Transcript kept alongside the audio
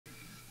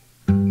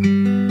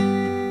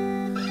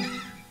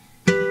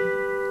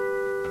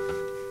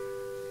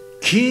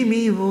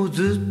君を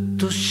ずっ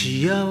と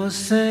幸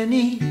せ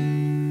に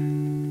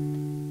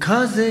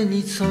風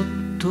にそっ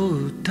と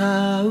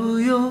歌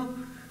うよ。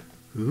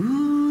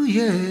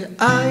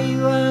愛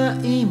は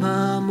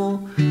今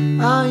も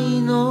愛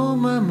の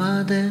ま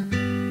まで、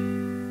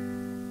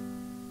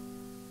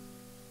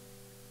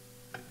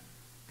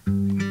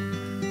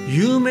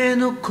夢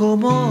の木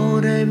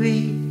漏れ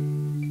日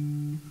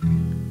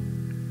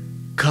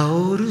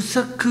香る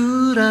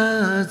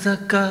桜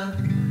坂、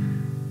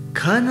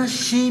悲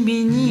し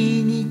み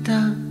に似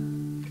た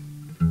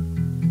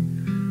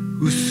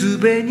薄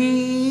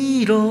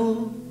紅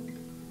色、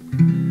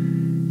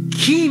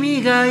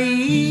君が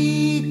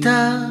い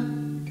た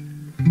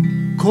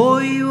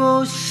恋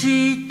を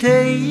し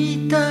て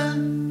いた、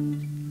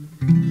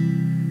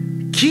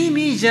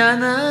君じゃ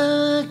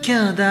なき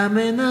ゃダ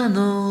メな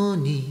の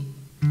に、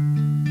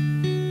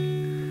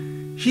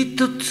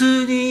一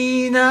つ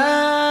に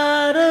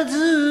なら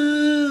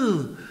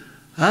ず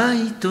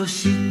愛と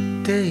知っ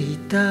てい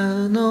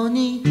たの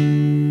に、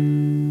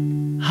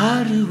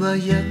春は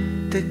やっ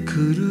てく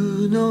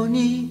るの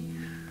に、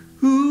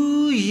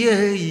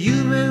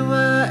夢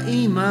は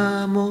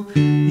今も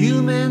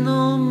夢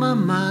のま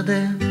ま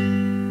で、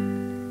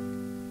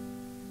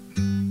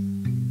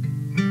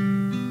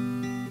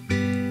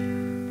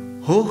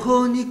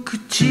頬に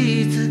口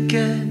づ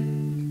け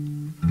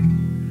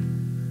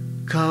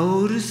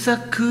香る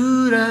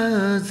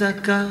桜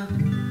坂、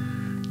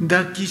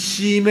抱き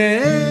し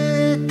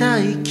めた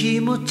い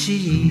気持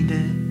ちで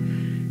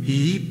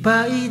いっ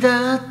ぱい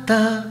だっ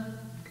た。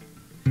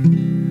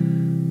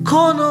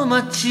この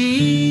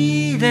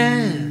街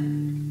で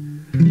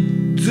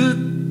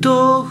ずっ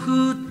と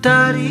二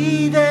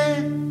人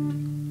で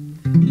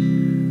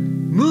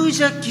無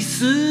邪気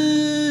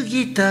す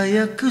ぎた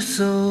約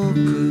束、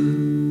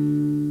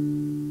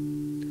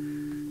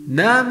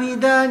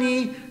涙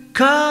に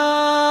変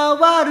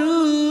わる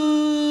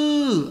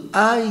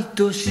愛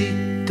と知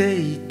って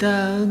い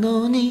た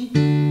のに、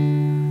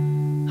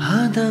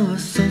花は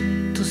そっ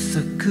と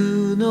咲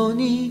くの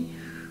に、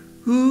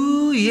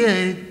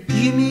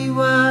君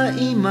は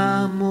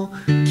今も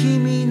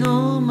君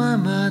のま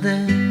ま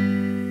で、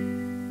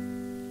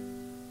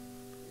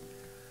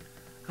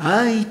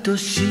愛と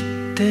知っ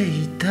て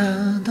い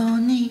たの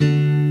に、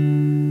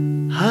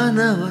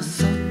花は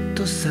そっ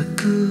と咲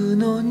く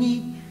の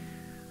に、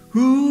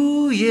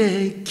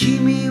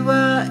君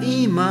は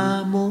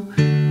今も